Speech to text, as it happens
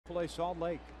AAA Salt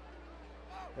Lake.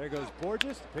 There goes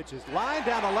Borges. The pitch is lined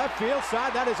down the left field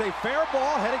side. That is a fair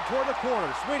ball heading toward the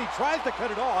corner. Sweeney tries to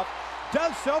cut it off.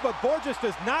 Does so, but Borges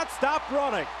does not stop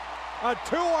running. A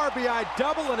 2 RBI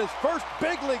double in his first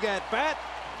big league at bat,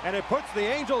 and it puts the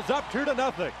Angels up 2-0.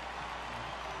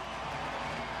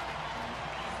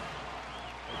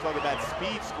 Talk about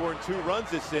speed, scoring 2 runs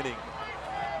this inning.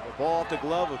 The ball off the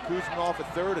glove of Kuzma off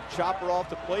at third, a chopper off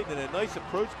the plate, and a nice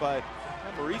approach by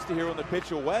Amarista here on the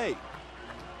pitch away.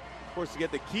 Of course, to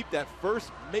get to keep that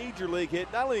first major league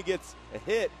hit, not only gets a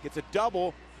hit, gets a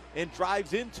double, and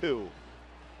drives in 2.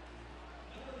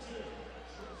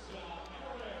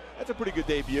 That's a pretty good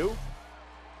debut.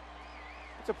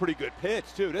 That's a pretty good pitch,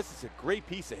 too. This is a great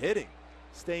piece of hitting.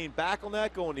 Staying back on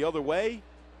that, going the other way.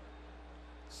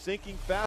 Sinking fast.